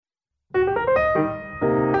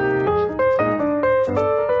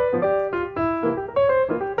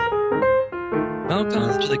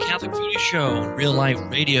Welcome to the Catholic Foodie Show on Real Life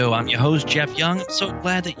Radio. I'm your host, Jeff Young. I'm so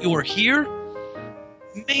glad that you're here.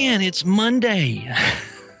 Man, it's Monday.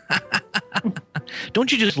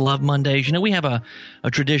 Don't you just love Mondays? You know, we have a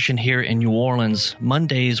tradition here in New Orleans.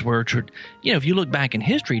 Mondays were, if you look back in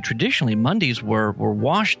history, traditionally Mondays were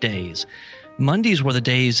wash days. Mondays were the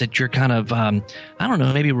days that you're kind of,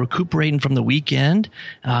 maybe recuperating from the weekend.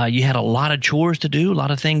 You had a lot of chores to do, a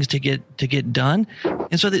lot of things to get done.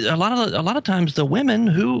 And so a lot of times the women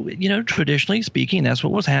who, traditionally speaking, that's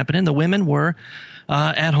what was happening. The women were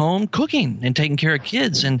at home cooking and taking care of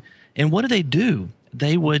kids. And what do?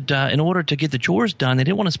 They would, in order to get the chores done, they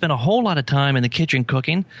didn't want to spend a whole lot of time in the kitchen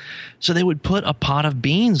cooking. So they would put a pot of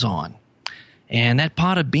beans on. And that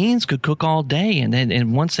pot of beans could cook all day.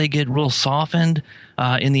 And once they get real softened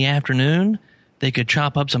in the afternoon, they could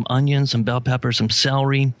chop up some onions, some bell peppers, some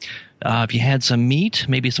celery. If you had some meat,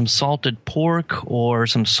 maybe some salted pork or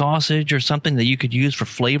some sausage or something that you could use for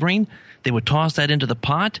flavoring, they would toss that into the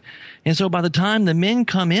pot. And so by the time the men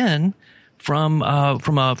come in from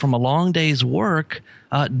a long day's work,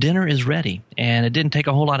 dinner is ready. And it didn't take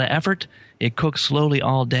a whole lot of effort. It cooks slowly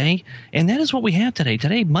all day. And that is what we have today.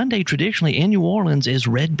 Today, Monday, traditionally in New Orleans, is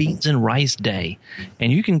Red Beans and Rice Day.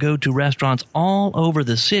 And you can go to restaurants all over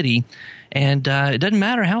the city, and it doesn't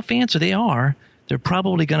matter how fancy they are, they're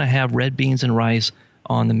probably going to have red beans and rice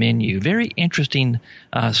on the menu. Very interesting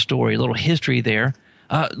story, a little history there.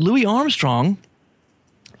 Louis Armstrong,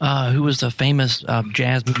 who was a famous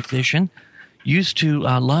jazz musician, used to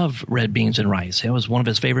love red beans and rice. It was one of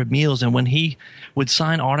his favorite meals. And when he would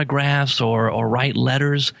sign autographs or write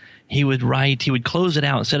letters, he would close it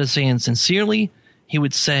out. Instead of saying sincerely, he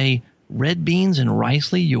would say, "Red beans and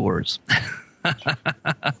ricely yours."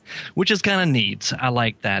 Which is kind of neat. I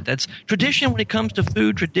like that. That's tradition when it comes to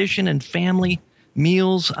food. Tradition and family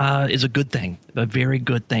meals is a good thing, a very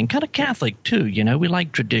good thing. Kind of Catholic, too. We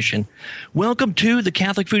like tradition. Welcome to the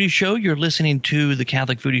Catholic Foodie Show. You're listening to the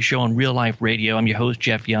Catholic Foodie Show on Real Life Radio. I'm your host,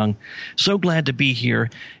 Jeff Young. So glad to be here.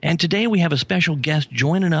 And today we have a special guest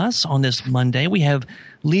joining us on this Monday. We have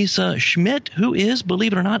Lisa Schmidt, who is,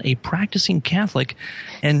 believe it or not, a practicing Catholic.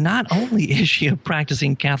 And not only is she a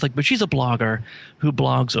practicing Catholic, but she's a blogger who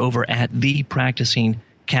blogs over at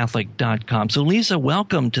thepracticingcatholic.com. So, Lisa,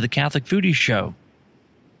 welcome to the Catholic Foodie Show.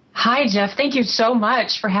 Hi, Jeff. Thank you so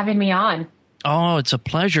much for having me on. Oh, it's a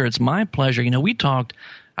pleasure. It's my pleasure. We talked,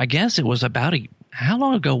 I guess it was how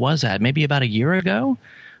long ago was that? Maybe about a year ago?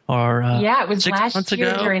 Or yeah, it was 6 last months year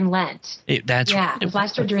ago? During Lent. That's right. It was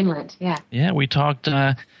last year during Lent, yeah. Yeah, we talked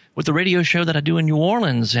with the radio show that I do in New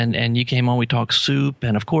Orleans, and you came on, we talked soup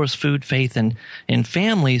and, of course, food, faith, and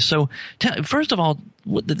family. So, first of all,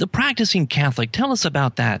 the practicing Catholic, tell us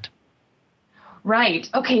about that. Right.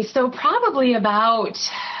 Okay, so probably about,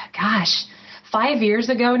 5 years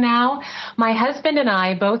ago now, my husband and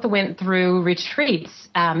I both went through retreats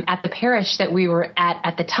at the parish that we were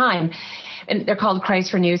at the time. And they're called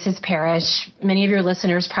Christ Renews His Parish. Many of your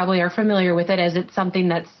listeners probably are familiar with it, as it's something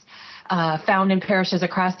that's found in parishes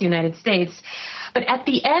across the United States. But at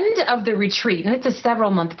the end of the retreat, and it's a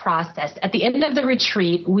several-month process, at the end of the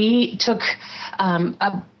retreat, we took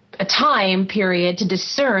a time period to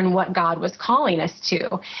discern what God was calling us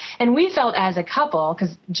to. And we felt as a couple,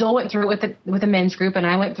 because Joel went through it with a men's group and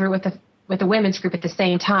I went through it with the women's group at the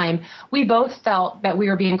same time, we both felt that we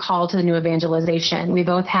were being called to the new evangelization. We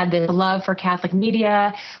both had this love for Catholic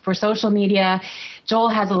media, for social media. Joel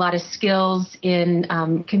has a lot of skills in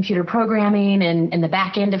computer programming and the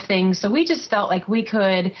back end of things. So we just felt like we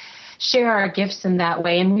could share our gifts in that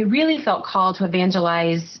way. And we really felt called to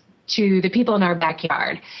evangelize to the people in our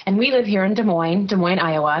backyard. And we live here in Des Moines,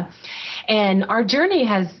 Iowa. And our journey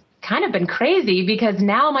has kind of been crazy because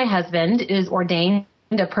now my husband is ordained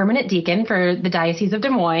a permanent deacon for the Diocese of Des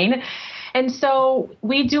Moines. And so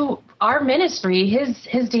we do our ministry,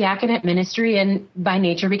 his diaconate ministry, and by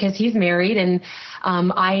nature, because he's married, and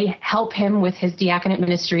I help him with his diaconate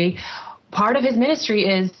ministry. Part of his ministry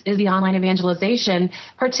is the online evangelization,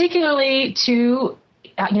 particularly to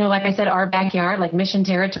like I said, our backyard, like mission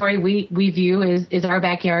territory, we view is our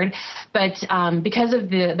backyard. But because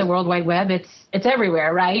of the World Wide Web, it's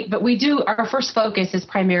everywhere, right? But our first focus is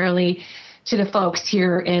primarily to the folks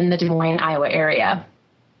here in the Des Moines, Iowa area.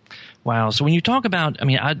 Wow. So when you talk about,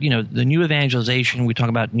 the new evangelization, we talk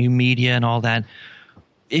about new media and all that.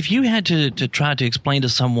 If you had to try to explain to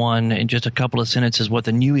someone in just a couple of sentences what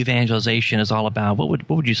the new evangelization is all about, what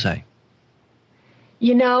would you say?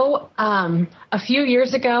 A few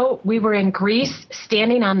years ago, we were in Greece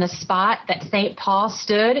standing on the spot that St. Paul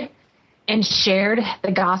stood and shared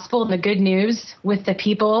the gospel and the good news with the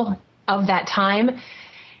people of that time.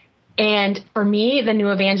 And for me, the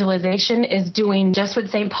new evangelization is doing just what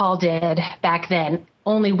St. Paul did back then,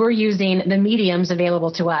 only we're using the mediums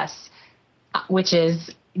available to us, which is,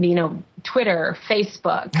 Twitter,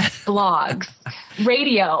 Facebook, blogs,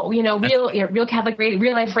 radio, real Catholic radio,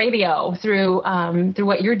 real life radio through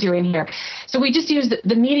what you're doing here. So we just use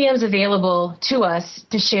the mediums available to us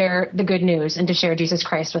to share the good news and to share Jesus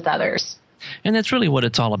Christ with others. And that's really what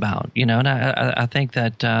it's all about, and I think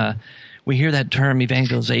that we hear that term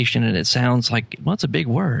evangelization and it sounds like, well, it's a big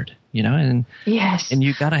word, and yes, and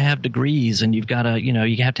you've got to have degrees and you've got to,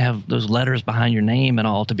 you have to have those letters behind your name and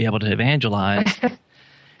all to be able to evangelize.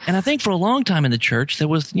 And I think for a long time in the church, there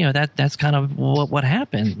was, that's kind of what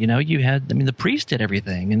happened. You had, the priest did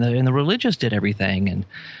everything and the religious did everything.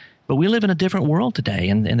 But we live in a different world today.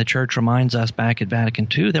 And the church reminds us back at Vatican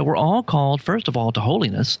II that we're all called, first of all, to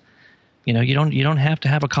holiness. You don't have to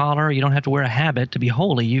have a collar. You don't have to wear a habit to be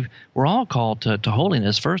holy. We're all called to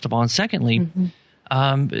holiness, first of all. And secondly,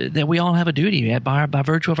 that we all have a duty by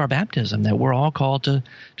virtue of our baptism, that we're all called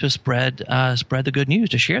to spread the good news,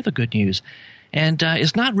 to share the good news. And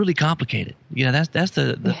it's not really complicated. That's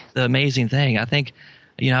the amazing thing. I think,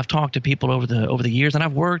 I've talked to people over the years, and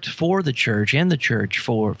I've worked for the church, in the church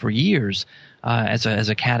for years, as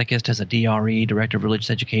a catechist, as a DRE, director of religious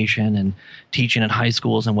education, and teaching in high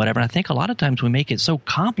schools and whatever. And I think a lot of times we make it so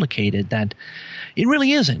complicated that it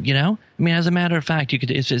really isn't. As a matter of fact,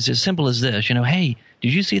 it's as simple as this. Hey,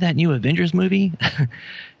 did you see that new Avengers movie?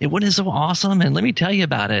 It was so awesome, and let me tell you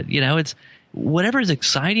about it. It's whatever is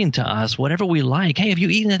exciting to us, whatever we like. Hey, have you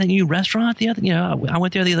eaten at that new restaurant I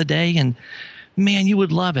went there the other day, and man, you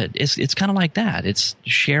would love it. It's kind of like that. It's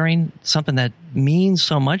sharing something that means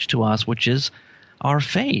so much to us, which is our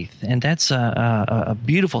faith, and that's a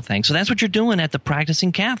beautiful thing. So that's what you're doing at the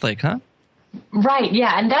Practicing Catholic, huh? Right.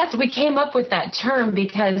 Yeah, and we came up with that term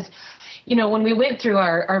because, when we went through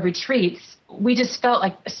our retreats, we just felt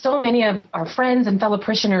like so many of our friends and fellow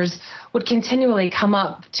parishioners would continually come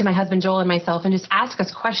up to my husband Joel and myself and just ask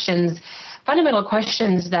us questions, fundamental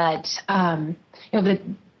questions that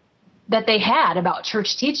that they had about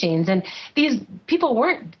church teachings. And these people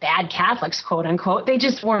weren't bad Catholics, quote unquote. They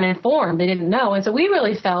just weren't informed. They didn't know. And so we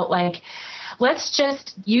really felt like, let's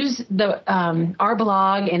just use our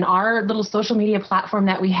blog and our little social media platform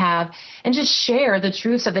that we have and just share the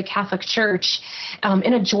truths of the Catholic Church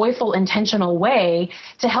in a joyful, intentional way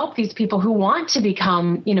to help these people who want to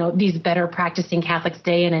become, these better practicing Catholics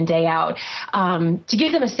day in and day out, to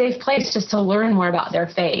give them a safe place just to learn more about their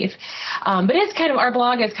faith. But it's our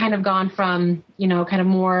blog has kind of gone from, kind of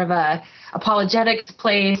more of a apologetics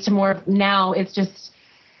place to more of now it's just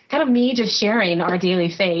kind of me just sharing our daily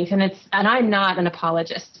faith. And I'm not an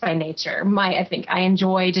apologist by nature. I think I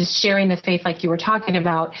enjoy just sharing the faith like you were talking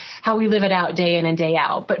about, how we live it out day in and day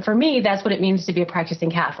out. But for me, that's what it means to be a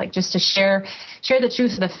practicing Catholic, just to share the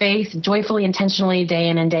truth of the faith joyfully, intentionally, day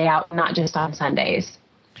in and day out, not just on Sundays.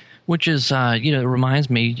 Which is, it reminds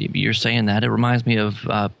me, you're saying that, it reminds me of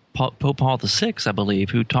Pope Paul VI, I believe,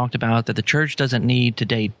 who talked about that the church doesn't need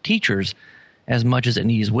today teachers as much as it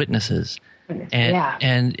needs witnesses.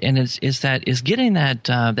 And it's getting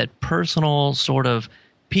that personal sort of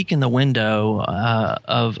peek in the window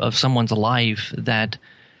of someone's life that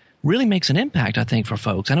really makes an impact, I think, for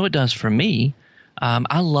folks. I know it does for me.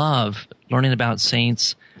 I love learning about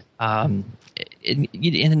saints, and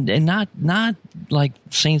not like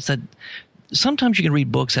saints that sometimes you can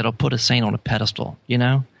read books that'll put a saint on a pedestal,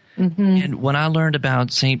 Mm-hmm. And when I learned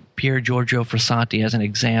about Saint Pier Giorgio Frassati as an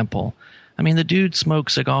example, the dude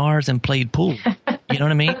smoked cigars and played pool. You know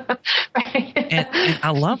what I mean? Right. And I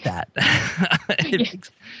love that.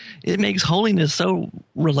 It makes holiness so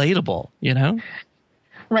relatable,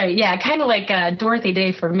 Right. Yeah. Kind of like Dorothy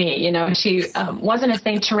Day for me. She wasn't a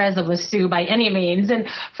Saint Therese of Lisieux by any means. And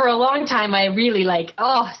for a long time, I really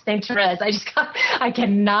Saint Therese. I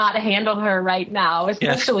cannot handle her right now,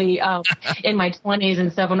 especially in my 20s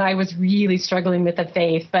and stuff when I was really struggling with the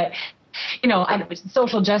faith. But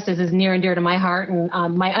social justice is near and dear to my heart, and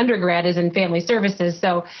my undergrad is in family services.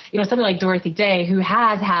 So, something like Dorothy Day, who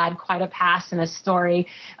has had quite a past and a story,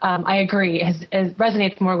 I agree,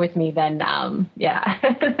 resonates more with me than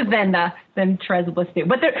than Therese of Lisieux.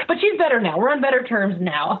 But she's better now. We're on better terms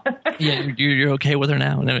now. Yeah, you're okay with her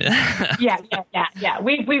now. Yeah.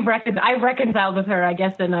 I've reconciled with her, I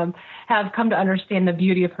guess, and have come to understand the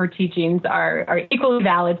beauty of her teachings are equally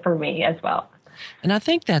valid for me as well. And I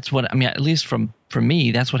think that's what, at least for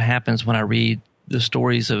me, that's what happens when I read the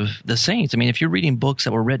stories of the saints. If you're reading books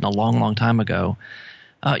that were written a long, long time ago,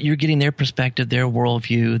 you're getting their perspective, their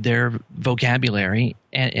worldview, their vocabulary,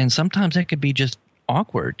 and sometimes that could be just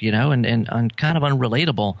awkward, and kind of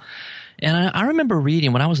unrelatable. And I remember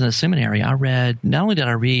reading, when I was in the seminary, not only did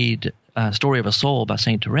I read Story of a Soul by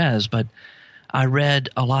St. Therese, but I read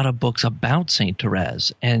a lot of books about St.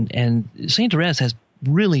 Therese. And St. Therese has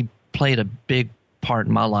really played a big part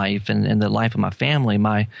in my life and the life of my family.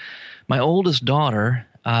 My oldest daughter,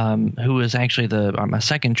 who is actually my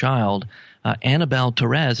second child, Annabelle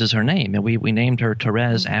Therese is her name, and we named her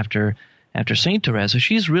Therese after Saint Therese. So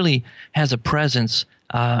she's really has a presence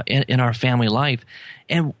in our family life,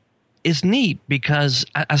 and it's neat because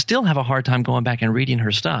I still have a hard time going back and reading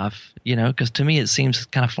her stuff, because to me it seems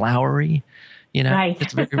kind of flowery, Right.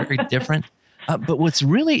 It's very, very different. But what's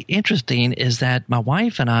really interesting is that my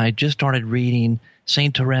wife and I just started reading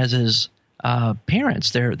Saint Therese's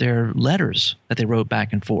parents, their letters that they wrote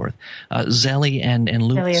back and forth, Zelly and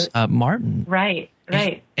Louis Martin. Right.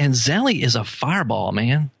 And Zelly is a fireball,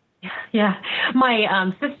 man. Yeah.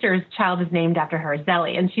 My sister's child is named after her,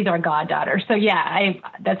 Zelly, and she's our goddaughter. So, yeah,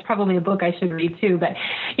 that's probably a book I should read, too. But,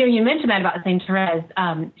 you mentioned that about St. Therese.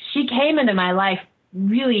 She came into my life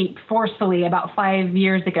really forcefully about 5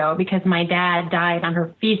 years ago because my dad died on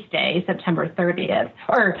her feast day, September 30th.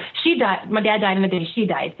 Or my dad died on the day she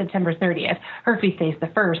died, September 30th. Her feast day is the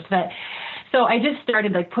 1st. But so I just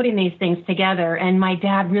started putting these things together, and my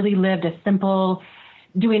dad really lived a simple,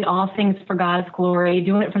 doing all things for God's glory,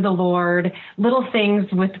 doing it for the Lord, little things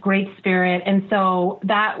with great spirit. And so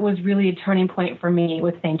that was really a turning point for me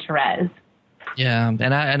with St. Therese. Yeah,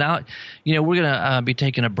 and I we're going to be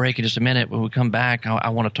taking a break in just a minute. When we come back, I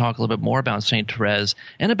want to talk a little bit more about St. Therese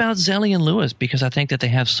and about Zelly and Louis, because I think that they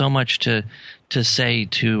have so much to say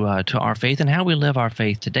to our faith and how we live our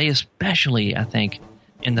faith today, especially, I think,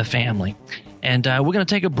 in the family. And we're going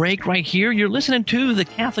to take a break right here. You're listening to the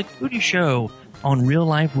Catholic Foodie Show on Real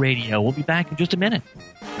Life Radio. We'll be back in just a minute.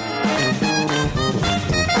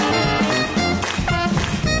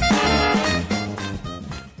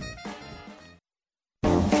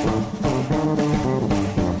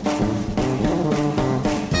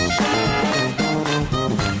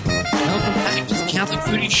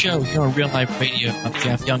 Foodie Show here on Real Life Radio. I'm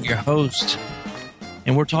Jeff Young, your host,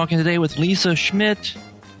 and we're talking today with Lisa Schmidt,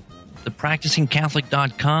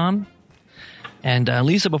 thepracticingcatholic.com. And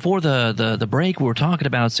Lisa, before the break, we were talking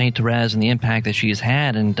about St. Therese and the impact that she's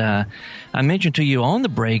had, and I mentioned to you on the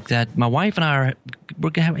break that my wife and I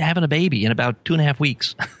we're having a baby in about 2.5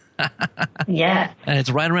 weeks. Yeah, and it's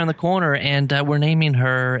right around the corner, and we're naming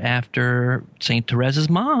her after St. Therese's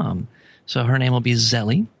mom. So her name will be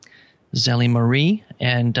Zelly Marie,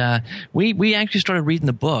 and we actually started reading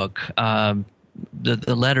the book,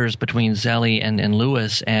 the letters between Zelly and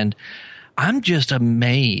Louis, and I'm just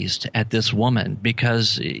amazed at this woman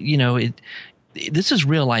because this is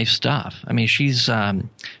real life stuff. I mean, she's kind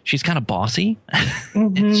of bossy,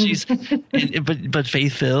 mm-hmm. but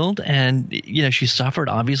faith filled, and she suffered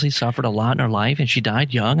a lot in her life, and she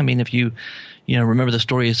died young. I mean, if you remember the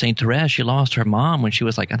story of St. Therese, she lost her mom when she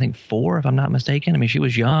was I think 4, if I'm not mistaken. I mean, she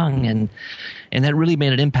was young, and that really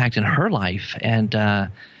made an impact in her life. And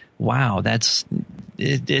wow, it's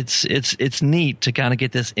neat to kind of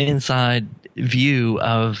get this inside view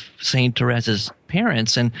of St. Therese's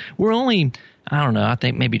parents. And we're only, I don't know, I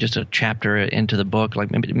think maybe just a chapter into the book,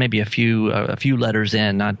 maybe a few letters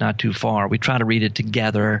in, not too far. We try to read it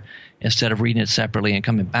together instead of reading it separately and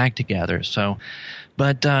coming back together. So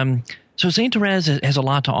St. Therese has a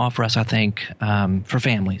lot to offer us, I think, for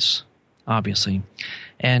families, obviously.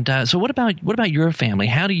 And so what about your family?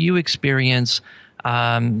 How do you experience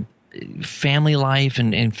family life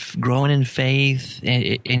and growing in faith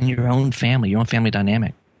in your own family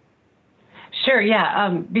dynamic? Sure, yeah.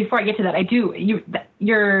 Before I get to that,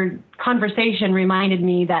 your conversation reminded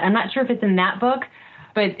me that I'm not sure if it's in that book,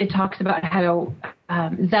 but it talks about how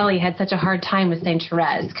Zelly had such a hard time with St.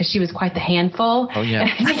 Therese because she was quite the handful. Oh, yeah.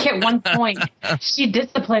 And I think at one point she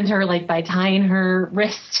disciplined her by tying her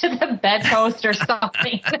wrist to the bedpost or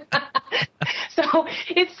something. So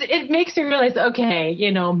it makes me realize,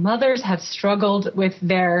 okay, mothers have struggled with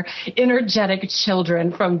their energetic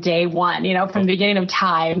children from day one, from the beginning of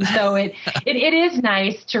time. So it is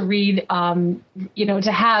nice to read,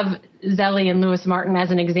 to have Zelly and Louis Martin as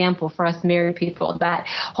an example for us married people, that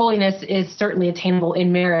holiness is certainly attainable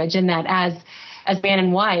in marriage, and that as man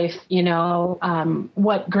and wife,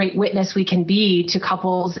 what great witness we can be to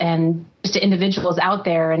couples and just to individuals out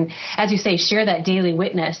there. And as you say, share that daily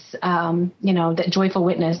witness, that joyful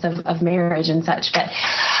witness of marriage and such. But,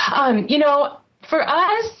 for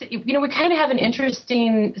us, we kind of have an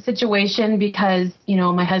interesting situation because,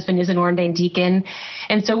 my husband is an ordained deacon.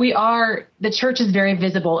 And so the church is very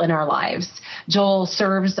visible in our lives. Joel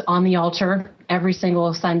serves on the altar every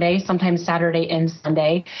single Sunday, sometimes Saturday and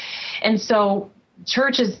Sunday. And so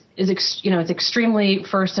church is it's extremely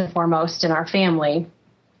first and foremost in our family.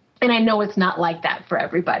 And I know it's not like that for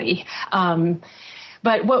everybody.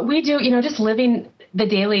 But what we do, just living the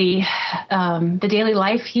daily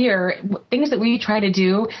life here, things that we try to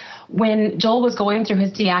do. When Joel was going through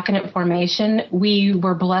his diaconate formation, we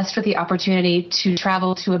were blessed with the opportunity to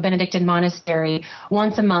travel to a Benedictine monastery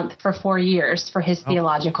once a month for 4 years for his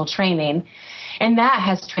theological training. And that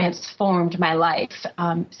has transformed my life.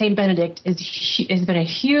 St. Benedict has been a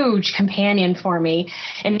huge companion for me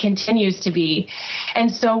and continues to be. And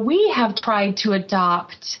so we have tried to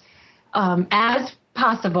adopt, as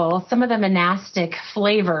possible, some of the monastic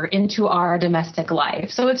flavor into our domestic life.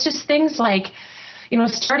 So it's just things like,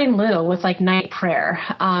 starting little with like night prayer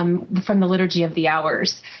from the Liturgy of the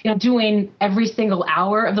Hours. Doing every single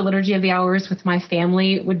hour of the Liturgy of the Hours with my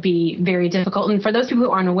family would be very difficult. And for those people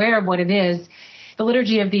who aren't aware of what it is, the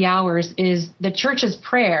Liturgy of the Hours is the church's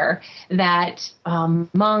prayer that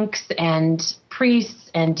monks and priests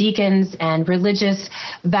and deacons and religious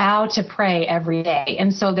vow to pray every day.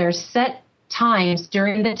 And so there's set times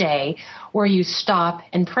during the day where you stop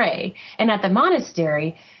and pray. And at the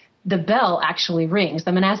monastery, the bell actually rings.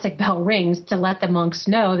 The monastic bell rings to let the monks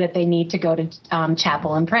know that they need to go to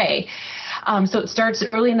chapel and pray. So it starts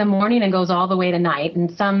early in the morning and goes all the way to night,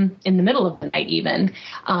 and some in the middle of the night even.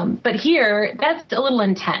 But here, that's a little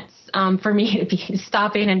intense for me to be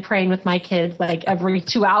stopping and praying with my kids like every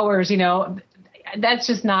 2 hours, That's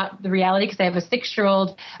just not the reality because I have a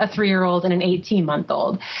 6-year-old, a 3-year-old, and an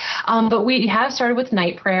 18-month-old. But we have started with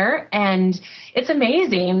night prayer, and it's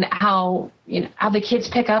amazing how the kids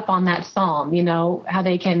pick up on that psalm, how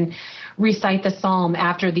they can recite the psalm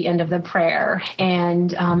after the end of the prayer.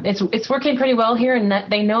 And it's working pretty well here, and that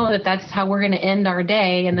they know that that's how we're going to end our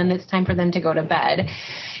day, and then it's time for them to go to bed.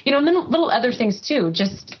 And then little other things too,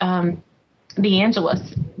 just the Angelus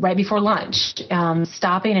right before lunch,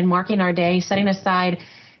 stopping and marking our day, setting aside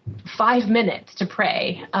 5 minutes to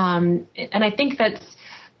pray. And I think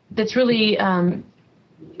that's really,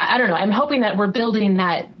 I don't know, I'm hoping that we're building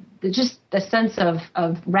that, just the sense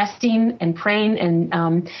of resting and praying and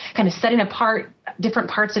kind of setting apart different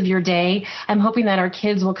parts of your day. I'm hoping that our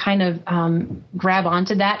kids will kind of grab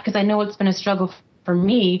onto that, because I know it's been a struggle for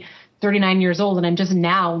me, 39 years old, and I'm just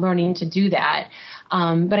now learning to do that.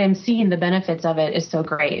 But I'm seeing the benefits of it is so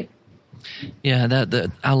great. Yeah,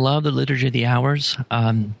 I love the Liturgy of the Hours.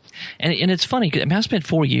 And it's funny, I spent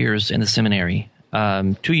 4 years in the seminary,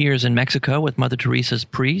 2 years in Mexico with Mother Teresa's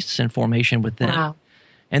priests in formation with them. Wow.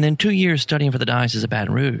 And then 2 years studying for the Diocese of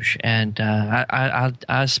Baton Rouge. And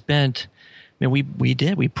I spent, we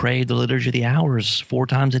prayed the Liturgy of the Hours 4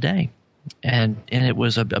 times a day. And it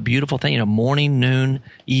was a beautiful thing, morning, noon,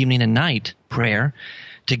 evening, and night prayer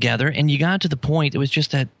together. And you got to the point, it was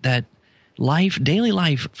just that daily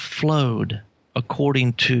life flowed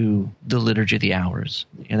according to the Liturgy of the Hours.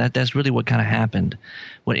 And that's really what kind of happened,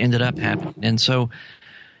 what ended up happening. And so,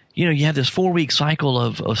 you have this 4-week cycle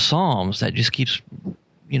of Psalms that just keeps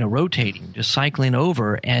rotating, just cycling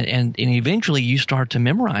over, and eventually you start to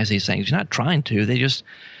memorize these things. You're not trying to.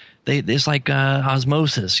 It's like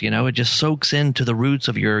osmosis, it just soaks into the roots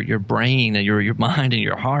of your brain and your mind and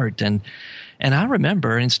your heart. And I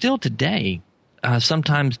remember, and still today,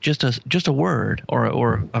 sometimes just a word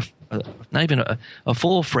or not even a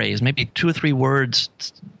full phrase, maybe 2 or 3 words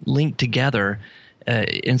linked together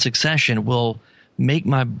in succession will make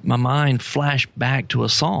my mind flash back to a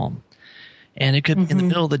psalm. And it could be in the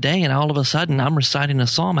middle of the day, and all of a sudden I'm reciting a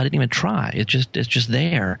psalm I didn't even try. It's just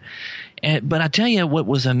there. But I tell you what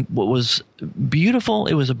was beautiful.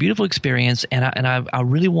 It was a beautiful experience, and I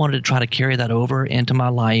really wanted to try to carry that over into my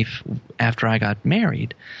life after I got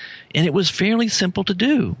married. And it was fairly simple to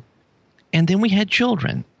do. And then we had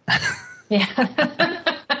children. Yeah.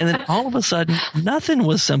 And then all of a sudden, nothing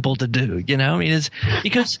was simple to do. It's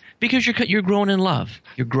because you're growing in love.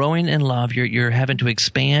 You're growing in love. You're having to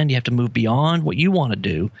expand. You have to move beyond what you want to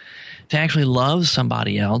do to actually love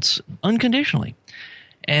somebody else unconditionally.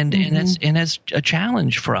 And that's a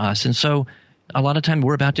challenge for us. And so a lot of time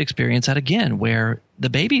we're about to experience that again, where the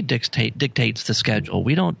baby dictates the schedule.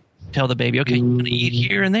 We don't tell the baby, okay, you're going to eat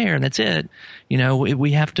here and there, and that's it.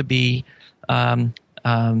 We have to be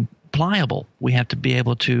pliable. We have to be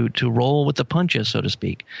able to roll with the punches, so to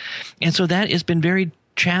speak. And so that has been very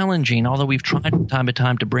challenging, although we've tried from time to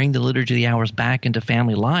time to bring the Liturgy of the Hours back into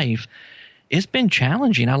family life. It's been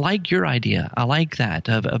challenging. I like your idea. I like that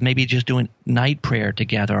of maybe just doing night prayer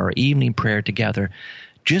together or evening prayer together.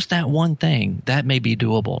 Just that one thing, that may be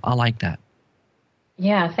doable. I like that.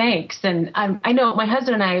 Yeah, thanks. And I know my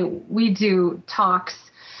husband and I, we do talks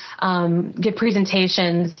give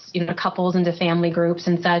presentations, couples into family groups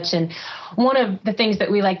and such. And one of the things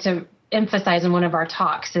that we like to emphasize in one of our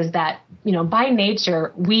talks is that, by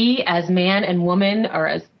nature, we as man and woman, or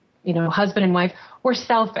as, husband and wife, we're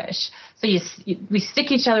selfish. So we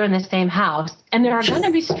stick each other in the same house, and there are going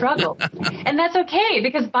to be struggles, and that's okay,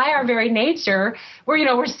 because by our very nature,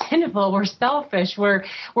 we're sinful, we're selfish, we're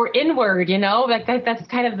inward, that's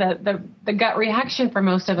kind of the gut reaction for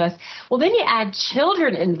most of us. Well, then you add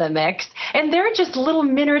children in the mix, and they're just little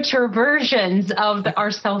miniature versions of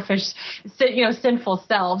our selfish, sinful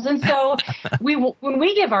selves. And so when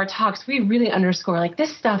we give our talks, we really underscore, like,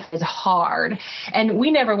 this stuff is hard, and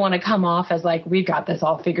we never want to come off as like we've got this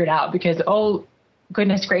all figured out, because oh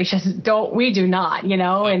goodness gracious, we do not,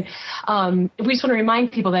 and we just want to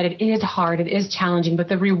remind people that it is hard, it is challenging, but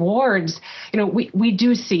the rewards, we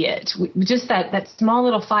do see it. Just that small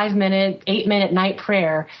little 5-minute, 8-minute night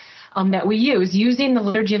prayer that we use, using the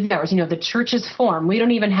liturgy of the hours, the church's form. We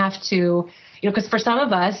don't even have to, because for some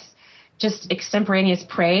of us, just extemporaneous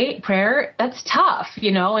prayer, that's tough,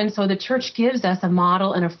 and so the church gives us a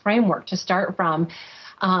model and a framework to start from.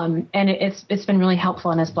 And it's been really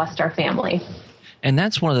helpful and has blessed our family. And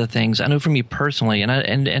that's one of the things I know for me personally,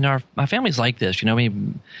 and my family's like this.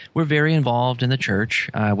 We're very involved in the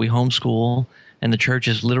church. We homeschool, and the church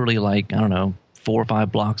is literally like 4 or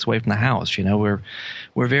 5 blocks away from the house. We're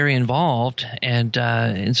very involved, and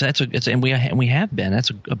so we have been.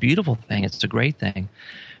 That's a beautiful thing. It's a great thing.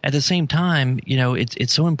 At the same time,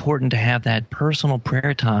 it's so important to have that personal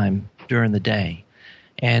prayer time during the day.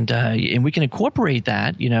 And we can incorporate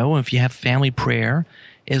that, if you have family prayer,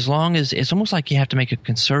 as long as it's almost like you have to make a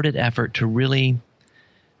concerted effort to really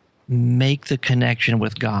make the connection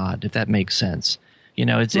with God, if that makes sense.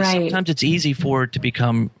 Sometimes it's easy for it to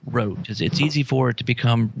become rote. It's easy for it to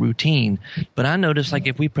become routine. But I notice, like,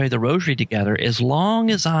 if we pray the rosary together, as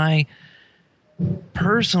long as I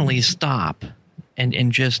personally stop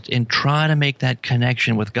and try to make that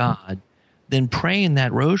connection with God, then praying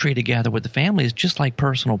that rosary together with the family is just like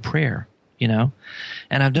personal prayer, And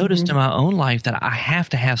I've noticed in my own life that I have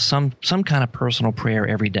to have some kind of personal prayer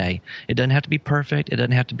every day. It doesn't have to be perfect. It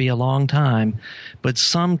doesn't have to be a long time, but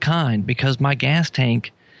some kind, because my gas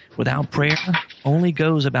tank without prayer only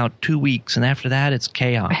goes about 2 weeks, and after that it's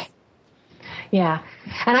chaos. Yeah.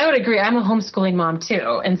 And I would agree. I'm a homeschooling mom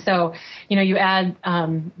too. And so, you add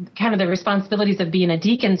kind of the responsibilities of being a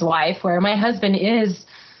deacon's wife, where my husband is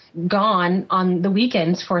gone on the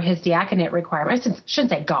weekends for his diaconate requirements. I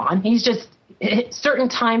shouldn't say gone. He's just certain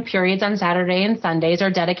time periods on Saturday and Sundays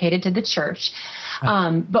are dedicated to the church.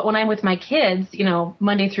 But when I'm with my kids,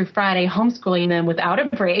 Monday through Friday, homeschooling them without a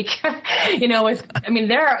break,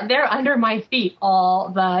 they're under my feet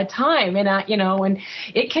all the time. And, and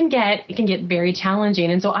it can get very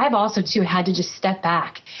challenging. And so I've also too had to just step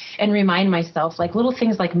back and remind myself, like, little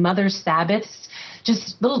things like Mother's Sabbaths,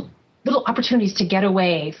 just little opportunities to get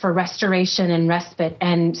away for restoration and respite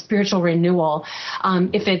and spiritual renewal.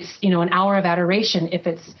 If it's, an hour of adoration, if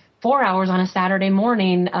it's 4 hours on a Saturday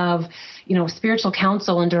morning of, spiritual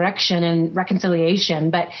counsel and direction and reconciliation,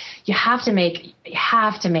 but you have to make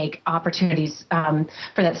opportunities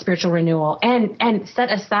for that spiritual renewal and set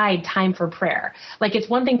aside time for prayer. Like, it's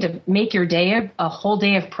one thing to make your day a whole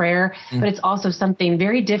day of prayer, but it's also something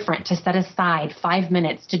very different to set aside 5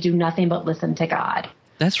 minutes to do nothing but listen to God.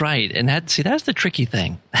 That's right. And that's the tricky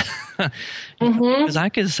thing. Because I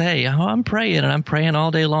could say, I'm praying and I'm praying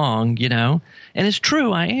all day long, and it's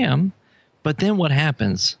true, I am. But then what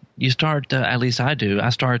happens? You start, at least I do,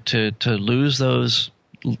 I start to lose those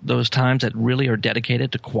times that really are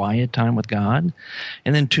dedicated to quiet time with God.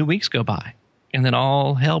 And then 2 weeks go by. And then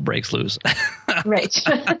all hell breaks loose. Right.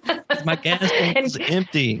 My gas tank is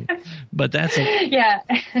empty. But that's yeah.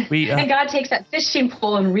 And God takes that fishing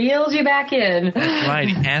pole and reels you back in. That's right.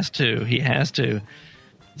 He has to.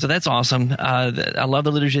 So that's awesome. I love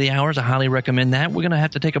the Liturgy of the Hours. I highly recommend that. We're going to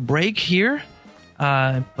have to take a break here.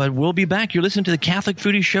 But we'll be back. You're listening to the Catholic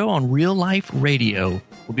Foodie Show on Real Life Radio.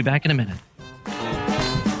 We'll be back in a minute.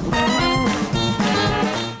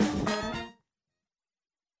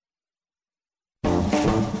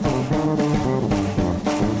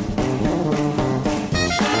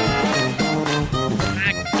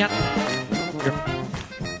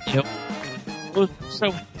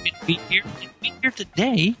 So be here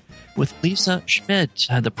today with Lisa Schmidt,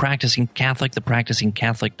 the Practicing Catholic,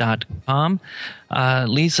 thepracticingcatholic.com.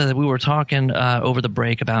 Lisa, we were talking over the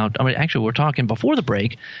break we were talking before the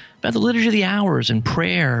break about the Liturgy of the Hours and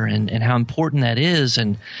prayer and how important that is.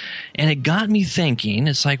 And it got me thinking,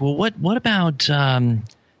 it's like, well, what about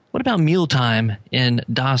mealtime in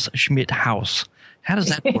Das Schmidt house? How does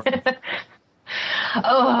that work?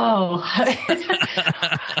 Oh,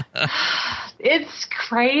 it's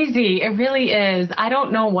crazy. It really is. I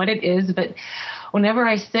don't know what it is, but whenever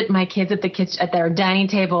I sit my kids at their dining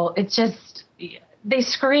table, it's just, they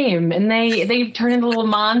scream and they turn into little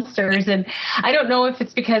monsters. And I don't know if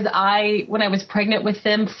it's because when I was pregnant with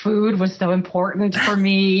them, food was so important for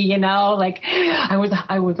me, like I was,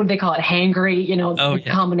 what do they call it? Hangry,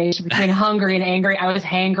 combination between hungry and angry. I was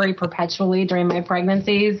hangry perpetually during my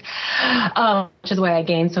pregnancies, which is why I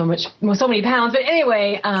gained so many pounds. But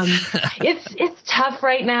anyway, it's tough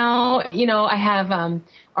right now. I have,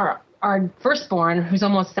 our firstborn, who's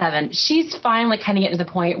almost 7, she's finally kind of getting to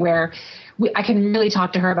the point where I can really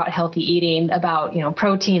talk to her about healthy eating, about,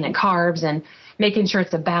 protein and carbs and making sure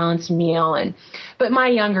it's a balanced meal. But my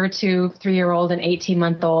younger 2, 3-year-old and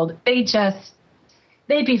 18-month-old,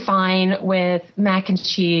 they'd be fine with mac and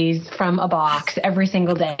cheese from a box every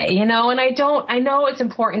single day, and I know it's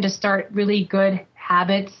important to start really good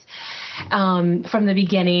habits from the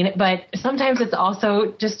beginning, but sometimes it's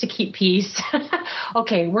also just to keep peace.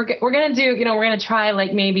 Okay, we're going to try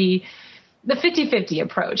like maybe the 50-50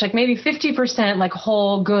 approach, like maybe 50% like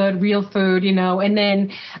whole, good, real food, and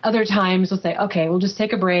then other times we'll say, okay, we'll just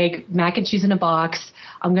take a break, mac and cheese in a box.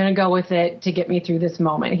 I'm going to go with it to get me through this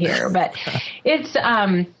moment here. But it's,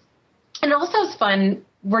 and also it's fun.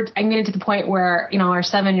 I'm getting to the point where, our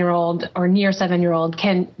 7-year-old or near 7-year-old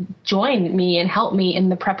can join me and help me in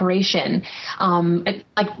the preparation.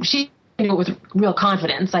 Like she can do it with real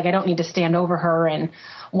confidence. Like I don't need to stand over her and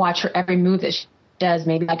watch her every move that she does,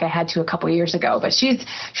 maybe like I had to a couple of years ago, but she's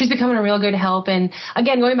becoming a real good help. And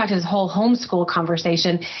again, going back to this whole homeschool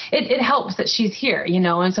conversation, it helps that she's here,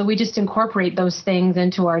 and so we just incorporate those things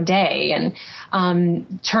into our day and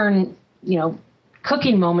turn,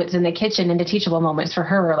 cooking moments in the kitchen into teachable moments for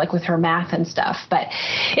her, like with her math and stuff. But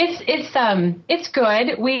it's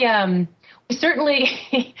good. We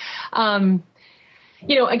certainly,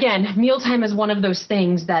 again, mealtime is one of those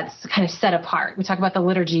things that's kind of set apart. We talk about the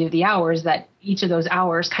liturgy of the hours, that each of those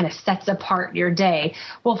hours kind of sets apart your day.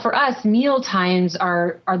 Well, for us, meal times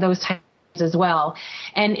are those times as well.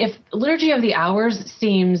 And if liturgy of the hours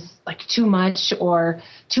seems like too much or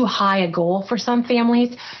too high a goal for some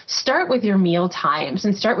families, start with your meal times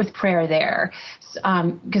and start with prayer there.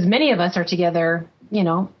 Because many of us are together,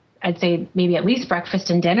 I'd say maybe at least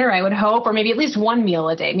breakfast and dinner, I would hope, or maybe at least one meal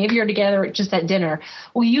a day. Maybe you're together just at dinner.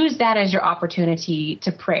 Well, use that as your opportunity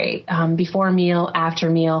to pray before meal, after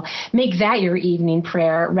meal. Make that your evening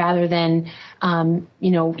prayer rather than,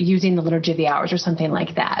 using the liturgy of the hours or something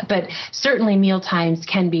like that. But certainly meal times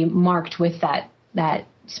can be marked with that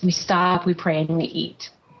we stop, we pray, and we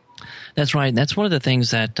eat. That's right. That's one of the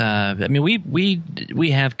things that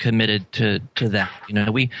we have committed to that.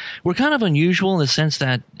 We're kind of unusual in the sense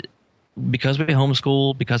that because we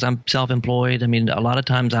homeschool, because I'm self-employed. A lot of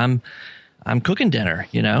times I'm cooking dinner.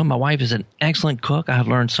 My wife is an excellent cook. I have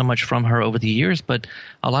learned so much from her over the years, but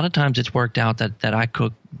a lot of times it's worked out that I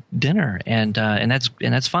cook dinner, and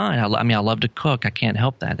that's fine. I love to cook. I can't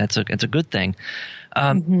help that. That's a good thing.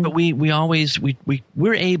 But we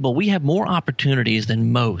have more opportunities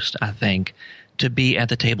than most, I think, to be at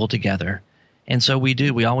the table together. And so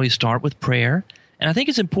we always start with prayer. And I think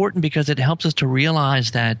it's important because it helps us to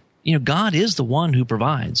realize that, God is the one who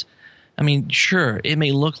provides. Sure, it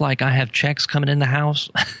may look like I have checks coming in the house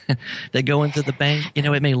that go into the bank.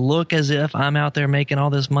 It may look as if I'm out there making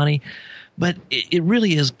all this money, but it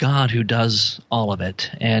really is God who does all of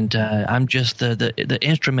it. And I'm just the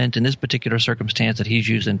instrument in this particular circumstance that he's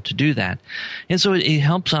using to do that. And so it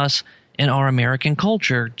helps us in our American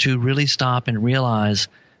culture to really stop and realize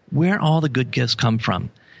where all the good gifts come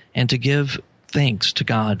from and to give thanks to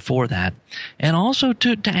God for that, and also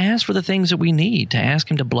to ask for the things that we need, to ask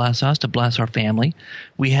him to bless us, to bless our family.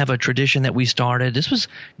 We have a tradition that we started. This was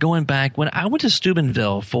going back when I went to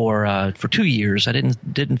Steubenville for 2 years. I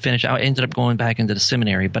didn't finish. I ended up going back into the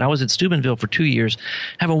seminary, but I was at Steubenville for 2 years.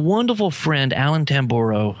 I have a wonderful friend, Alan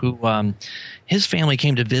Tamburo, who his family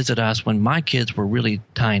came to visit us when my kids were really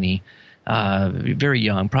tiny. Very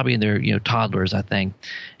young, probably in their toddlers, I think.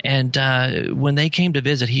 And when they came to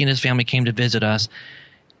visit, he and his family came to visit us.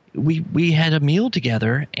 We had a meal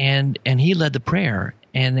together, and he led the prayer,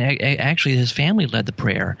 and actually his family led the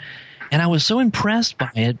prayer. And I was so impressed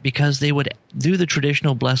by it because they would do the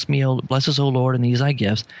traditional blessed meal, bless us, O Lord, and these thy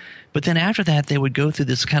gifts. But then after that, they would go through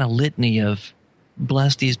this kind of litany of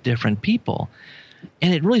bless these different people.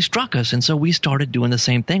 And it really struck us. And so we started doing the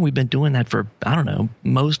same thing. We've been doing that for,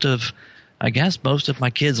 most of my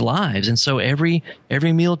kids' lives. And so every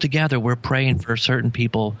meal together, we're praying for certain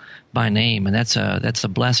people by name. And that's a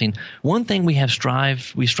blessing. One thing we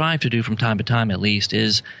strive to do from time to time, at least,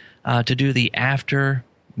 is to do the after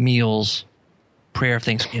meals prayer of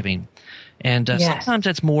Thanksgiving. And sometimes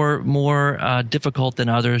that's more difficult than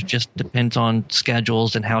others. Just depends on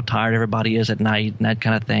schedules and how tired everybody is at night and that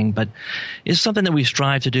kind of thing. But it's something that we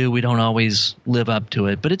strive to do. We don't always live up to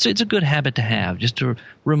it, but it's a good habit to have, just to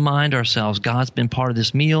remind ourselves God's been part of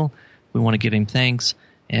this meal. We want to give Him thanks,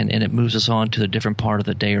 and it moves us on to a different part of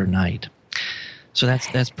the day or night. So that's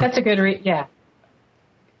a good yeah.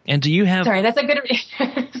 And do you have? Sorry, that's a good.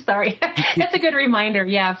 Sorry, that's a good reminder.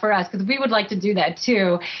 Yeah, for us, because we would like to do that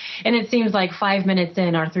too. And it seems like 5 minutes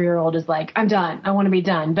in, our 3-year-old is like, "I'm done. I want to be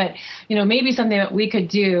done." But maybe something that we could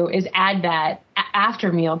do is add that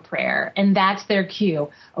after meal prayer, and that's their cue.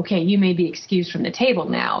 Okay, you may be excused from the table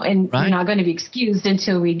now, and You're not going to be excused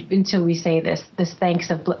until we say this thanks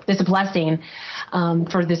of this blessing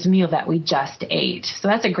for this meal that we just ate. So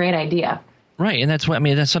that's a great idea. Right, and that's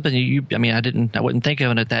that's something I wouldn't think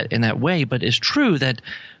of it in that way, but it's true that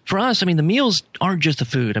for us, the meals aren't just the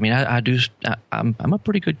food. I'm a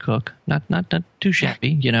pretty good cook, not too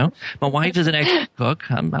shabby, My wife is an excellent cook.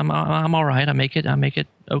 I'm all right. I make it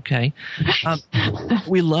okay.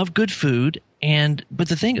 We love good food, but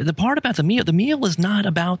the part about the meal is not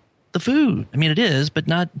about the food. It is, but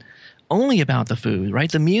not only about the food,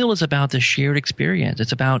 right? The meal is about the shared experience.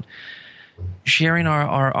 It's about sharing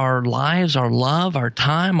our lives, our love, our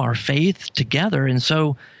time, our faith together. And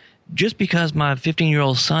so just because my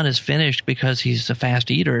 15-year-old son is finished because he's a fast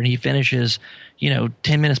eater and he finishes, 10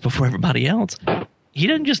 minutes before everybody else, he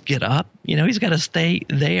doesn't just get up. He's got to stay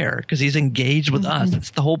there because he's engaged with us.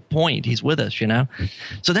 That's the whole point. He's with us,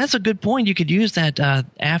 So that's a good point. You could use that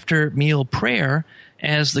after meal prayer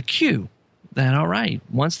as the cue. Then all right,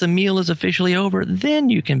 once the meal is officially over, then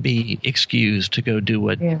you can be excused to go do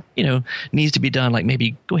what needs to be done, like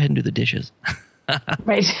maybe go ahead and do the dishes.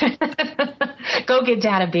 Right. Go get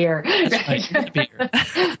Dad a beer. That's right. Beer.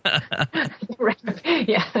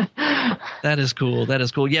 Yeah. That is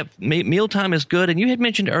cool. Yep, mealtime is good. And you had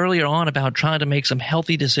mentioned earlier on about trying to make some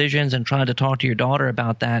healthy decisions and trying to talk to your daughter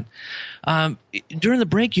about that. During the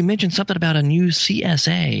break, you mentioned something about a new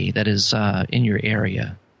CSA that is in your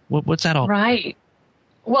area. What's that all? Right.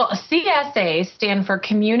 Well, CSA stand for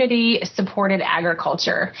Community Supported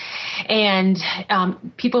Agriculture. And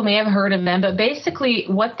people may have heard of them, but basically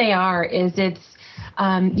what they are is it's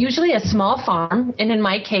usually a small farm. And in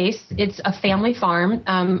my case, it's a family farm,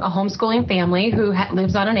 a homeschooling family who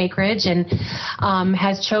lives on an acreage and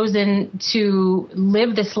has chosen to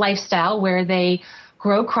live this lifestyle where they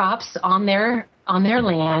grow crops on their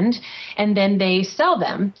land, and then they sell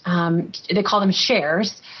them. They call them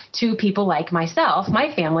shares to people like myself,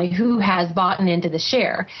 my family, who has bought into the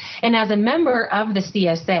share. And as a member of the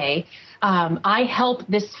CSA, I help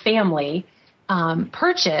this family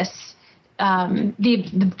purchase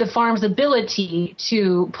the farm's ability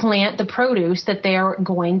to plant the produce that they are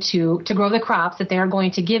going to grow the crops that they are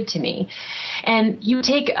going to give to me. And you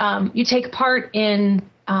take part in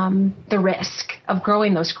the risk of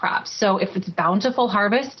growing those crops. So if it's bountiful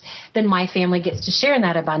harvest, then my family gets to share in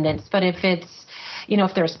that abundance. But if it's,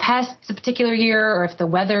 if there's pests a particular year or if the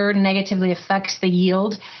weather negatively affects the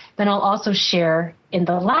yield, then I'll also share in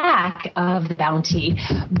the lack of the bounty.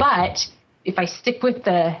 But if I stick with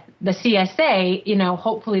the CSA,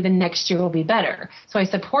 hopefully the next year will be better. So I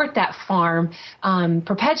support that farm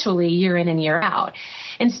perpetually year in and year out.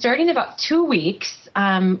 And starting in about 2 weeks,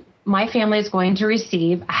 my family is going to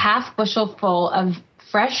receive a half bushel full of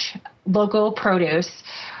fresh local produce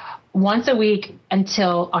once a week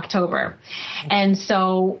until October. And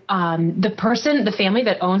so the family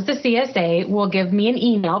that owns the CSA will give me an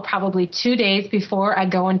email probably 2 days before I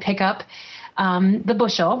go and pick up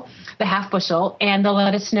the half bushel, and they'll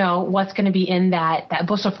let us know what's going to be in that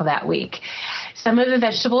bushel for that week. Some of the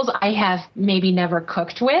vegetables I have maybe never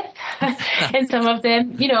cooked with, and some of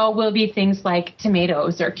them, will be things like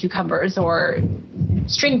tomatoes or cucumbers or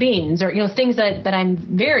string beans or, things that I'm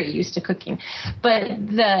very used to cooking. But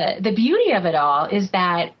the beauty of it all is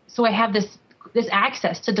that, so I have this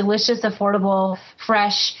access to delicious, affordable,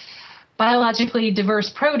 fresh, biologically diverse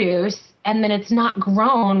produce, and then it's not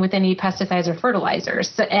grown with any pesticides or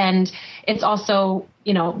fertilizers. And it's also,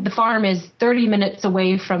 the farm is 30 minutes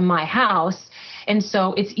away from my house. And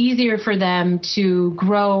so it's easier for them to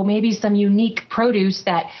grow maybe some unique produce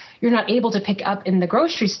that you're not able to pick up in the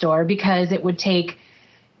grocery store because it would take,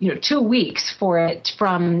 2 weeks for it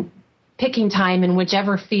from picking time in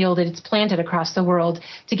whichever field it's planted across the world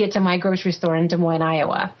to get to my grocery store in Des Moines,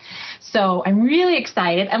 Iowa. So I'm really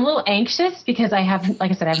excited. I'm a little anxious because I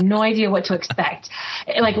have no idea what to expect.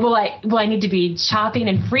 Like, will I need to be chopping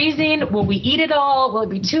and freezing? Will we eat it all? Will it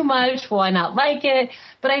be too much? Will I not like it?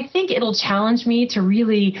 but I think it'll challenge me to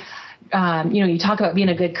really, you talk about being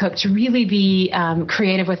a good cook, to really be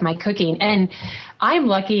creative with my cooking. And I'm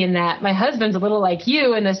lucky in that my husband's a little like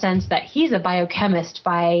you in the sense that he's a biochemist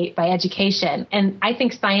by education. And I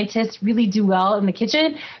think scientists really do well in the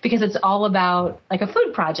kitchen because it's all about like a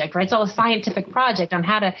food project, right? It's all a scientific project on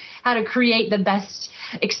how to create the best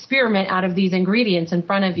experiment out of these ingredients in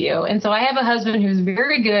front of you. And so I have a husband who's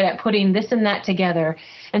very good at putting this and that together.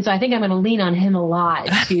 And so I think I'm going to lean on him a lot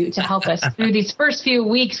to help us through these first few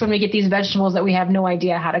weeks when we get these vegetables that we have no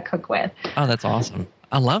idea how to cook with. Oh, that's awesome.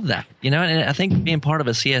 I love that. And I think being part of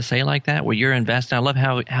a CSA like that, where you're investing, I love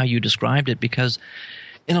how you described it, because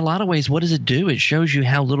in a lot of ways, what does it do? It shows you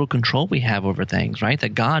how little control we have over things, right?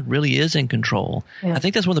 That God really is in control. Yeah. I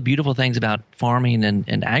think that's one of the beautiful things about farming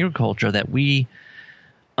and agriculture, that we,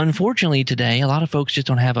 unfortunately today, a lot of folks just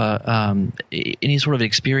don't have any sort of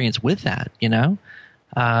experience with that,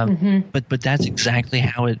 But that's exactly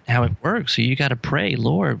how it works. So you got to pray,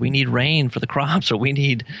 Lord, we need rain for the crops, or we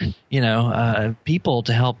need, people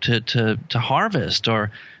to help to harvest,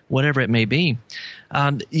 or whatever it may be.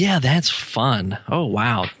 Yeah, that's fun. Oh,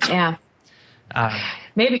 wow. Yeah.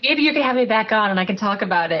 Maybe you can have me back on and I can talk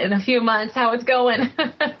about it in a few months, how it's going.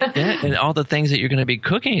 Yeah, and all the things that you're going to be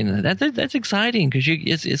cooking. That's exciting, because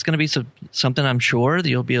it's going to be something I'm sure that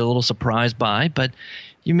you'll be a little surprised by, but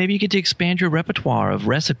maybe you get to expand your repertoire of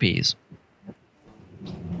recipes.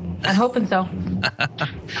 I'm hoping so.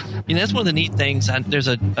 That's one of the neat things. There's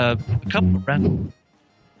a couple of recipes.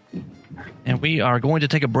 And we are going to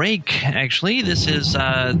take a break, actually. This is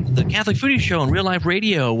the Catholic Foodie Show on Real Life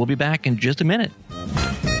Radio. We'll be back in just a minute.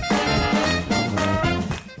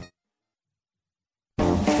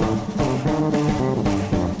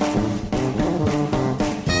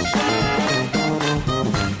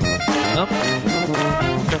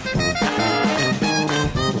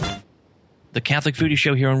 The Catholic Foodie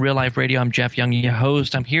Show here on Real Life Radio. I'm Jeff Young, your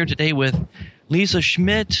host. I'm here today with Lisa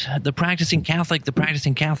Schmidt, the Practicing Catholic,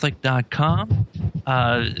 thepracticingcatholic.com.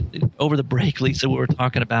 Over the break, Lisa, we were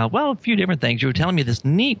talking about, a few different things. You were telling me this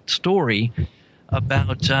neat story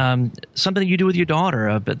about something that you do with your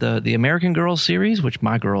daughter, the American Girls series, which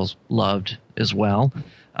my girls loved as well.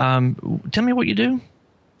 Tell me what you do.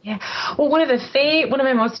 Yeah. Well, one of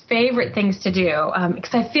my most favorite things to do,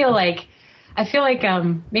 because I feel like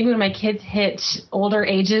maybe when my kids hit older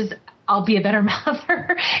ages, I'll be a better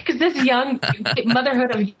mother, because this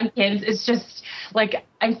motherhood of young kids is just like,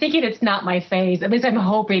 I'm thinking it's not my phase. At least I'm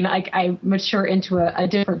hoping I mature into a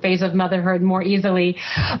different phase of motherhood more easily.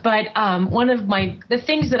 But one of the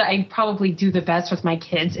things that I probably do the best with my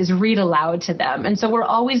kids is read aloud to them. And so we're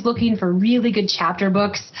always looking for really good chapter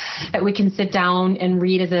books that we can sit down and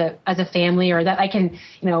read as a family, or that I can,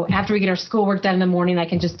 after we get our schoolwork done in the morning, I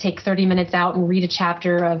can just take 30 minutes out and read a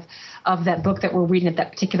chapter of that book that we're reading at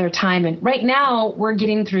that particular time. And right now we're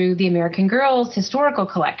getting through the American Girls historical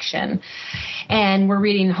collection, and we're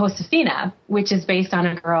reading Josefina, which is based on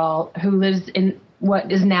a girl who lives in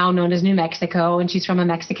what is now known as New Mexico, and she's from a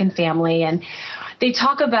Mexican family. And they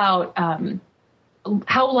talk about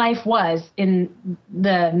how life was in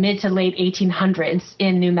the mid to late 1800s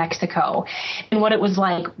in New Mexico, and what it was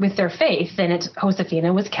like with their faith. And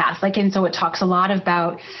Josefina was Catholic, and so it talks a lot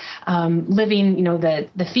about living,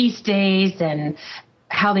 the feast days, and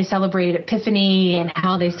how they celebrated Epiphany, and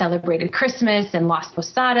how they celebrated Christmas and Las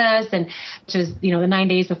Posadas, and which is, the 9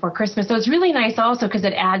 days before Christmas. So it's really nice also because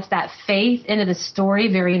it adds that faith into the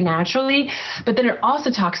story very naturally. But then it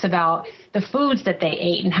also talks about the foods that they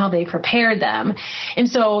ate and how they prepared them. And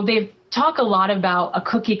so they talk a lot about a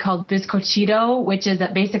cookie called bizcochito, which is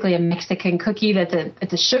basically a Mexican cookie.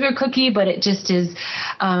 It's a sugar cookie, but it just is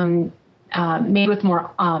made with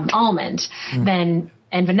more almond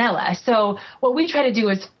and vanilla. So what we try to do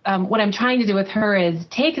is, what I'm trying to do with her is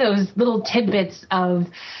take those little tidbits of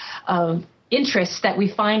interests that we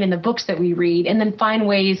find in the books that we read, and then find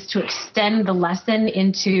ways to extend the lesson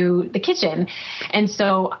into the kitchen. And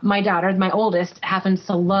so my daughter, my oldest, happens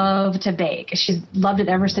to love to bake. She's loved it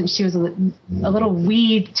ever since she was a little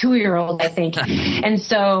wee 2-year-old, I think. And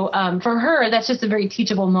so for her, that's just a very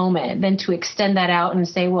teachable moment, then to extend that out and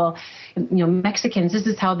say, well, Mexicans, this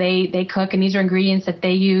is how they cook, and these are ingredients that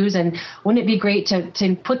they use, and wouldn't it be great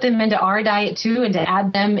to put them into our diet too, and to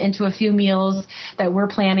add them into a few meals that we're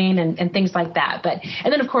planning, and things like that.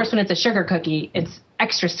 And then of course when it's a sugar cookie, it's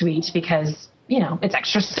extra sweet because it's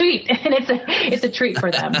extra sweet, and it's a treat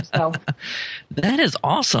for them. So that is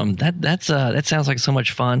awesome. That sounds like so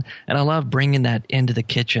much fun, and I love bringing that into the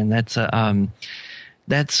kitchen. That's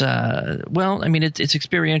it's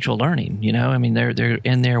experiential learning, they're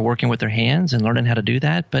in there working with their hands and learning how to do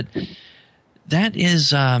that. But that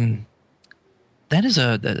is, That's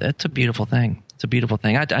a beautiful thing. It's a beautiful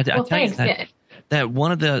thing. I tell thanks. you that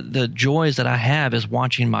one of the joys that I have is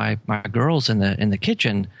watching my girls in the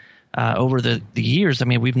kitchen over the years. I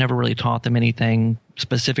mean, we've never really taught them anything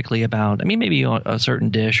specifically about. I mean, maybe a certain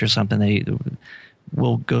dish or something.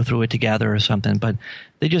 We'll go through it together or something, but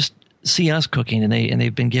they just see us cooking, and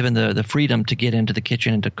they've been given the freedom to get into the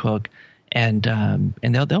kitchen and to cook, and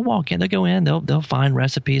they'll walk in, they'll go in, they'll find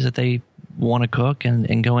recipes that they want to cook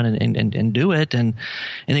and go in and do it, and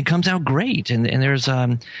it comes out great, and there's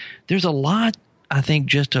a lot, I think,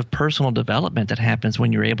 just of personal development that happens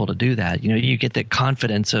when you're able to do that. You get that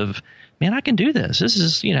confidence of, man, I can do this. This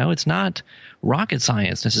is, it's not rocket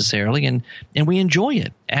science necessarily, and we enjoy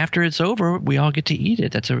it. After it's over, we all get to eat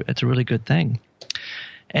it. That's a really good thing.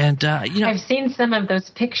 And I've seen some of those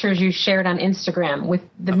pictures you shared on Instagram with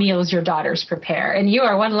the meals your daughters prepare, and you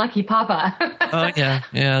are one lucky papa. Oh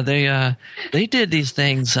yeah. They did these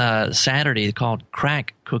things Saturday called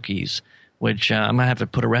crack cookies, which I'm gonna have to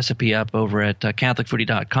put a recipe up over at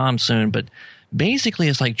CatholicFoodie.com soon. But basically,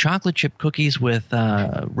 it's like chocolate chip cookies with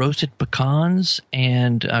roasted pecans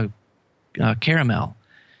and caramel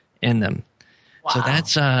in them. Wow.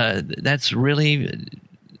 So that's really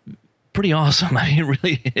pretty awesome. I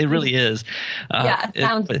mean, it really is. Yeah, it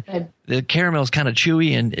sounds good. The caramel is kind of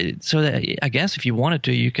chewy, and so that, I guess if you wanted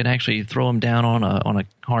to, you could actually throw them down on a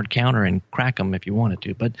hard counter and crack them if you wanted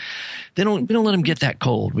to. But we don't let them get that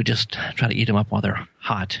cold. We just try to eat them up while they're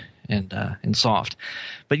hot and soft.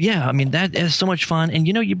 But yeah, I mean, that is so much fun. And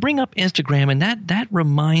you bring up Instagram, and that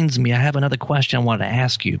reminds me, I have another question I wanted to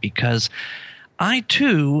ask you, because I,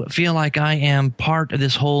 too, feel like I am part of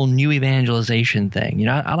this whole new evangelization thing.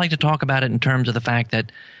 I like to talk about it in terms of the fact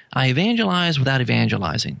that I evangelize without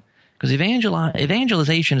evangelizing, because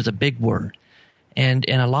evangelization is a big word, and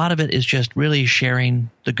a lot of it is just really sharing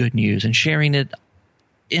the good news and sharing it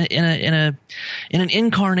in an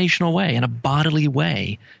incarnational way, in a bodily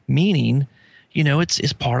way, meaning,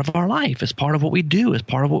 it's part of our life, it's part of what we do, it's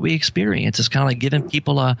part of what we experience. It's kind of like giving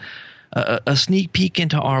people a sneak peek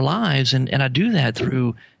into our lives, and I do that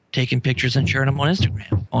through taking pictures and sharing them on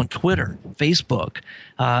Instagram, on Twitter, Facebook,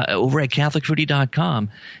 over at CatholicFoodie.com.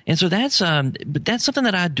 And so that's something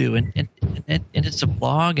that I do, and it's a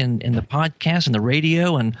blog and the podcast and the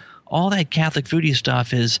radio and all that Catholic Foodie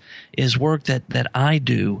stuff is work that I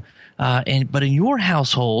do. But in your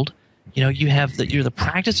household, you're the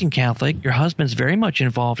practicing Catholic. Your husband's very much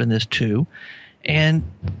involved in this too. And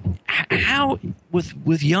how,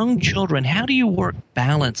 with young children, how do you work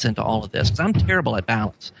balance into all of this? Because I'm terrible at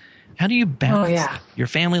balance. How do you balance your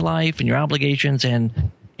family life and your obligations and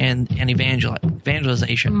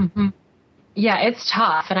evangelization? Mm-hmm. Yeah, it's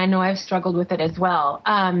tough, and I know I've struggled with it as well.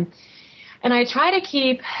 And I try to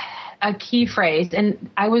keep a key phrase, and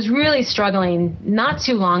I was really struggling not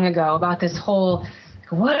too long ago about this whole,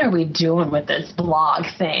 what are we doing with this blog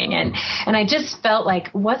thing? And I just felt like,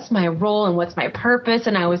 what's my role and what's my purpose?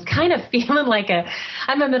 And I was kind of feeling like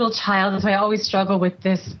I'm a middle child, so I always struggle with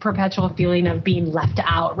this perpetual feeling of being left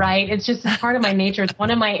out, right? It's just part of my nature. It's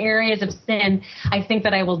one of my areas of sin. I think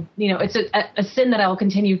that I will, it's a sin that I will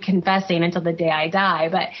continue confessing until the day I die.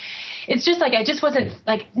 But it's just like, I just wasn't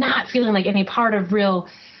not feeling like any part of real,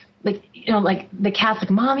 like the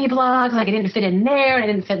Catholic mommy blogs, like I didn't fit in there, and I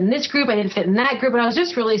didn't fit in this group, I didn't fit in that group, and I was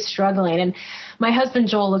just really struggling. And my husband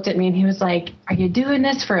Joel looked at me and he was like, "Are you doing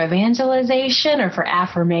this for evangelization or for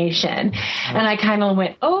affirmation?" And I kind of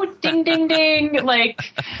went, "Oh, ding, ding, ding."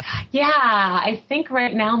 Yeah, I think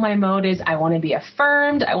right now my mode is I want to be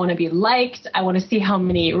affirmed, I want to be liked, I want to see how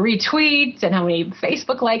many retweets and how many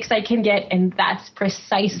Facebook likes I can get, and that's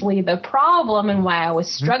precisely the problem and why I was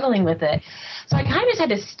struggling with it. So I kind of just had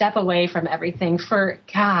to step away from everything for,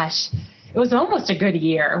 it was almost a good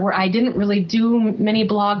year where I didn't really do many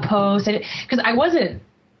blog posts, because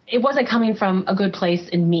it wasn't coming from a good place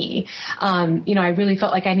in me. I really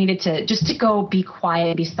felt like I needed to go be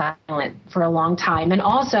quiet, be silent for a long time. And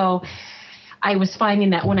also, I was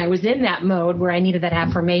finding that when I was in that mode where I needed that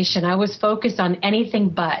affirmation, I was focused on anything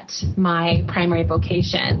but my primary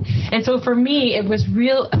vocation. And so for me, it was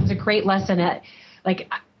a great lesson at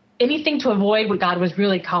anything to avoid what God was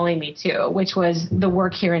really calling me to, which was the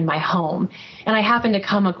work here in my home. And I happened to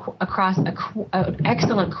come across an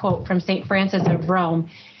excellent quote from St. Francis of Rome.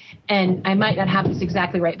 And I might not have this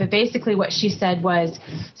exactly right, but basically what she said was,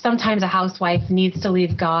 sometimes a housewife needs to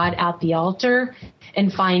leave God at the altar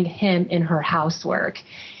and find him in her housework.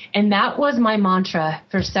 And that was my mantra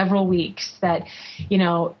for several weeks, that,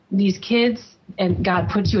 these kids, and God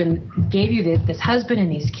gave you this husband and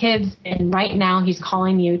these kids, and right now he's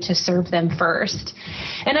calling you to serve them first.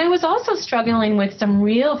 And I was also struggling with some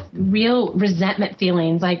real resentment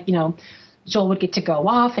feelings, Joel would get to go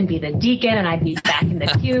off and be the deacon, and I'd be back in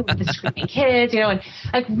the pew with the screaming kids, and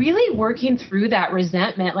like really working through that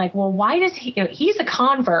resentment. Like, well, why does he's a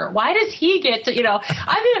convert. Why does he get to,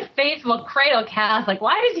 I've been a faithful cradle Catholic.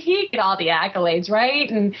 Why does he get all the accolades, right?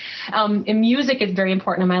 And music is very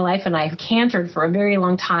important in my life, and I've cantored for a very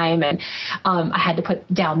long time, and I had to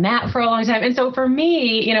put down that for a long time. And so for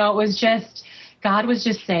me, it was just, God was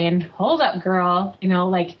just saying, hold up, girl,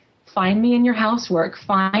 like, find me in your housework,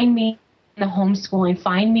 find me the homeschooling,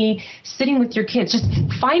 find me sitting with your kids, just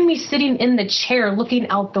find me sitting in the chair looking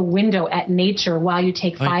out the window at nature while you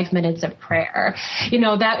take 5 minutes of prayer.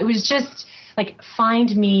 That it was just like,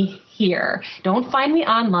 find me here. Don't find me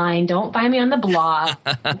online. Don't find me on the blog.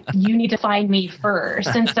 You need to find me first.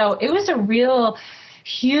 And so it was a real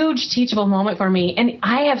huge teachable moment for me. And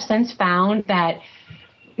I have since found that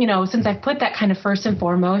since I've put that kind of first and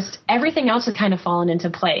foremost, everything else has kind of fallen into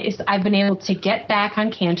place. I've been able to get back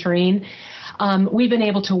on cantoring. We've been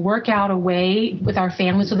able to work out a way with our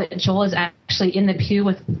family so that Joel is actually in the pew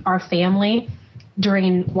with our family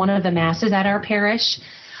during one of the masses at our parish.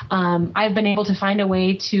 I've been able to find a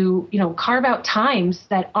way to, carve out times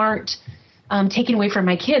that aren't taken away from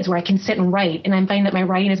my kids where I can sit and write. And I'm finding that my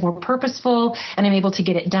writing is more purposeful and I'm able to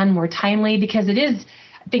get it done more timely because it is,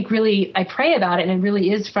 I think really, I pray about it and it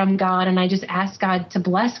really is from God. And I just ask God to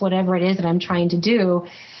bless whatever it is that I'm trying to do.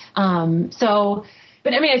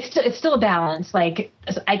 But I mean, it's still a balance. Like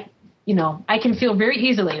I can feel very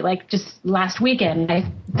easily, like just last weekend,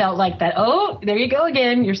 I felt like that, oh, there you go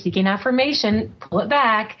again. You're seeking affirmation, pull it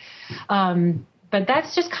back. But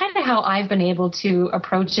that's just kind of how I've been able to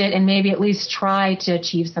approach it and maybe at least try to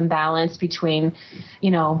achieve some balance between,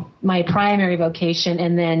 my primary vocation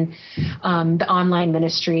and then the online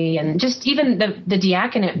ministry and just even the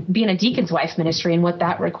diaconate, being a deacon's wife ministry and what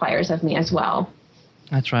that requires of me as well.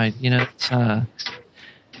 That's right. It's,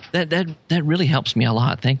 that really helps me a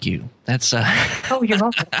lot. Thank you. That's oh, you're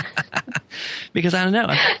welcome. Because I don't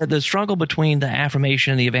know, the struggle between the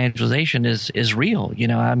affirmation and the evangelization is real.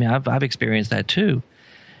 I mean, I've experienced that too.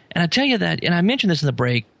 And I tell you that, and I mentioned this in the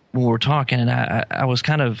break when we were talking, and I was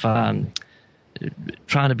kind of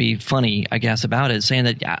trying to be funny, I guess, about it, saying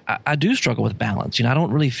that I do struggle with balance. I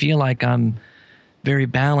don't really feel like I'm very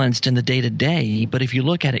balanced in the day to day. But if you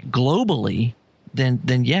look at it globally, then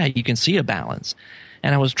yeah, you can see a balance.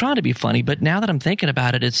 And I was trying to be funny, but now that I'm thinking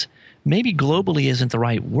about it, it's maybe globally isn't the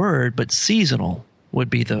right word, but seasonal would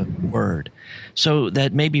be the word. So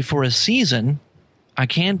that maybe for a season, I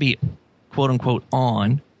can be, quote unquote,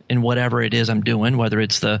 on in whatever it is I'm doing, whether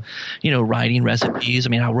it's the, writing recipes. I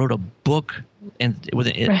mean, I wrote a book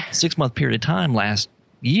within a 6-month period of time last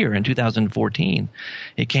year in 2014.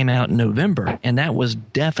 It came out in November, and that was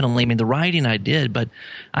definitely, I mean, the writing I did, but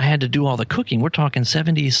I had to do all the cooking. We're talking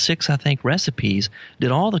 76, I think, recipes.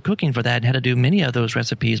 Did all the cooking for that and had to do many of those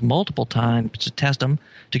recipes multiple times to test them,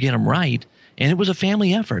 to get them right. And it was a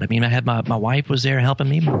family effort. I mean, I had my wife was there helping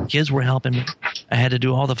me. My kids were helping me. I had to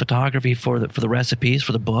do all the photography for the recipes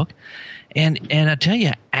for the book. And I tell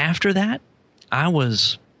you, after that, I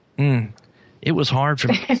was it was hard for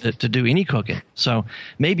me to do any cooking. So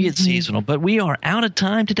maybe it's seasonal, but we are out of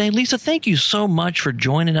time today. Lisa, thank you so much for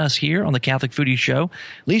joining us here on the Catholic Foodie Show.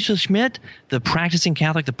 Lisa Schmidt, the Practicing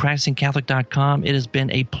Catholic, thepracticingcatholic.com. It has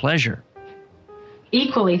been a pleasure.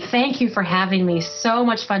 Equally. Thank you for having me. So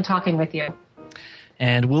much fun talking with you.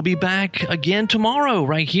 And we'll be back again tomorrow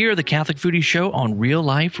right here, the Catholic Foodie Show on Real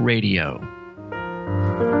Life Radio.